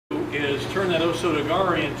is turn that O Soto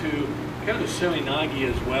Gari into kind of a semi-nagi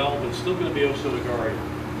as well, but it's still going to be O Soto Gari.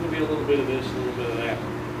 It's going to be a little bit of this, a little bit of that.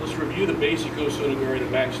 Let's review the basic O Soto Gari, the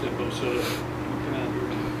back step O Soto. Come out here,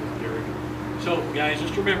 Derrick. So, guys,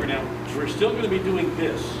 just remember now, we're still going to be doing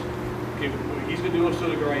this. Okay, he's going to do O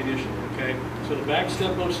Soto Gari initially. Okay, so the back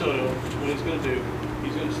step O Soto, what he's going to do,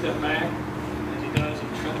 he's going to step back. As he does,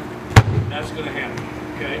 that's going to happen.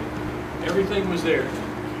 Okay, everything was there.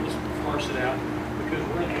 Let's parse it out because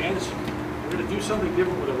we're going to add some. We're going to do something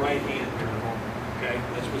different with the right hand here in a moment. Okay,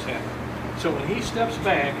 that's what's happening. So when he steps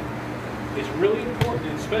back, it's really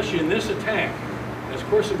important, especially in this attack, as of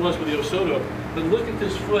course it was with the O Soto, but look at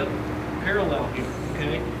this foot parallel here,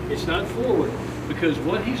 okay? It's not forward, because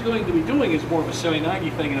what he's going to be doing is more of a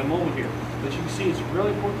semi-nagi thing in a moment here. But you can see it's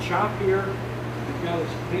really important. Chop here, he's got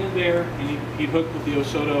his hand there, and he hooked with the O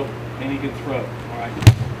Soto, and he can throw. All right,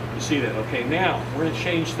 you see that? Okay, now we're going to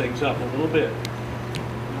change things up a little bit.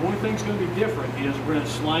 The only thing that's going to be different is we're going to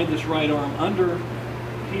slide this right arm under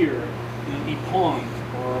here in an Ippon,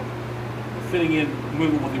 or fitting in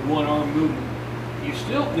movement with the one arm movement. You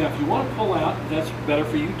still, now if you want to pull out, that's better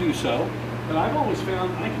for you to do so, but I've always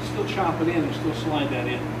found I can still chop it in and still slide that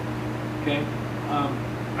in. Okay?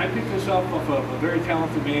 I picked this up off of a very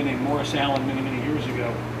talented man named Morris Allen many years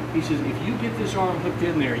ago. He says, if you get this arm hooked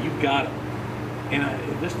in there, you've got it. And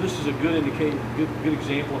this is a good indicator, good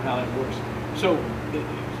example of how it works. So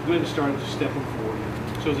it's good to start just stepping forward.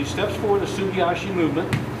 So as he steps forward, the Sugiashi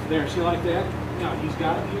movement, there, see like that? Now he's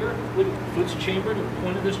got it here, with foot's chambered and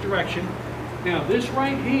pointed this direction. Now this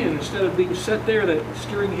right hand, instead of being set there, that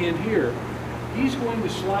steering hand here, he's going to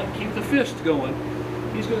slide, keep the fist going.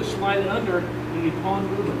 He's going to slide it under in the Ippon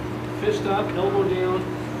movement. Fist up, elbow down.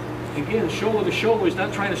 Again, shoulder to shoulder. He's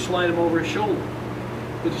not trying to slide him over his shoulder.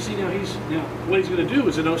 But you see now, what he's going to do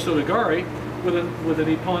is an O Soto Gari with an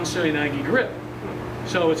Ippon Seoi Nagi grip.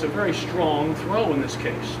 So it's a very strong throw in this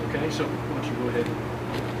case. Okay, so why don't you go ahead.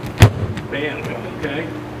 Bam, okay?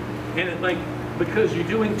 And because you're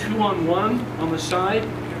doing 2-on-1 on the side,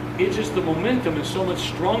 it's just the momentum is so much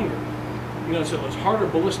stronger. You know, so it's harder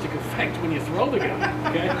ballistic effect when you throw the guy,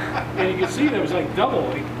 okay? And you can see that it was like double.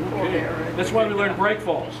 Okay? That's why we learned break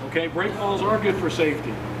falls, okay? Break falls are good for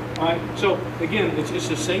safety. All right, so again, it's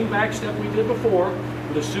the same back step we did before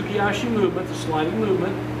with the Sugiashi movement, the sliding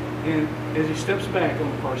movement, and as he steps back, I'm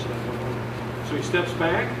going to parse it out. So he steps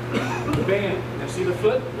back, bam. Now see the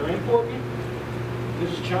foot? Very important.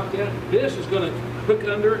 This is chopped out. This is going to hook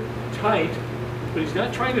under tight, but he's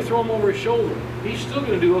not trying to throw him over his shoulder. He's still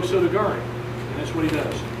going to do O Soto Gari, and that's what he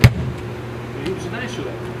does. But he was nice with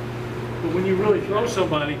that. But when you really throw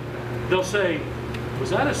somebody, they'll say, was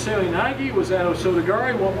that a Seoi-nagi? Was that O Soto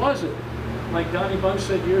Gari? What was it? Like Donnie Bunch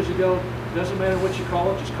said years ago, doesn't matter what you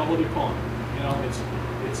call it, just call it Ippon. You know,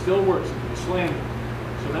 it still works. It's slamming.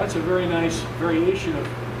 So that's a very nice variation of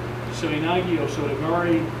Seoi-nagi, O Soto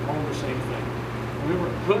Gari, all the same thing. Remember,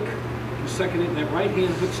 hook, the second, that right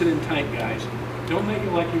hand hooks it in tight, guys. Don't make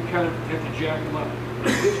it like you kind of have to jack them up.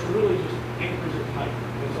 This really just anchors it tight.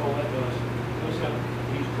 That's all that does. Notice how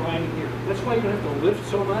he's grinding here. That's why you don't have to lift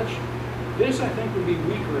so much. This, I think, would be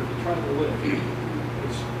weaker if you try to lift.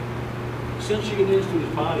 It's cinching it into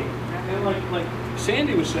his body. And like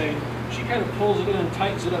Sandy was saying, she kind of pulls it in and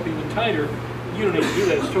tightens it up even tighter. You don't need to do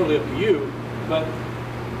that, it's totally up to you, but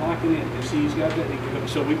lock it in. You see, he's got that.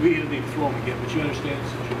 So we didn't need to throw him again, but you understand the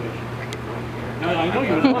situation. Now, I know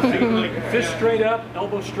you would love to. Fist straight up,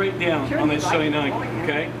 elbow straight down on that Seoi-nagi,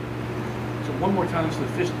 okay? So one more time, so the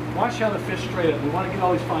fist, watch how the fist straight up. We want to get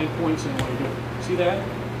all these fine points in while you're doing it. See that?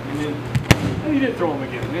 And then, you did throw him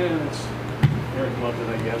again. Yeah, that's, Aric loved it,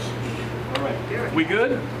 I guess. All right, we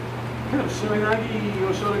good? Kind of Seoi-nagi,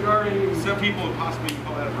 O Soto Gari. Some people would possibly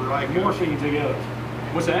call that a Varai Goshi. Morphing together.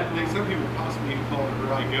 What's that? Some people would possibly call it a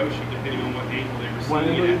Varai Goshi, depending on what angle they were Why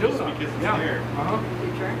seeing they it, do just it. because it's Yeah. there.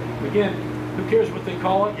 Again, who cares what they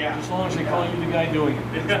call it? Yeah. As long as they call you the guy doing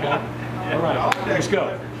it. All right, let's go. All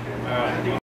right.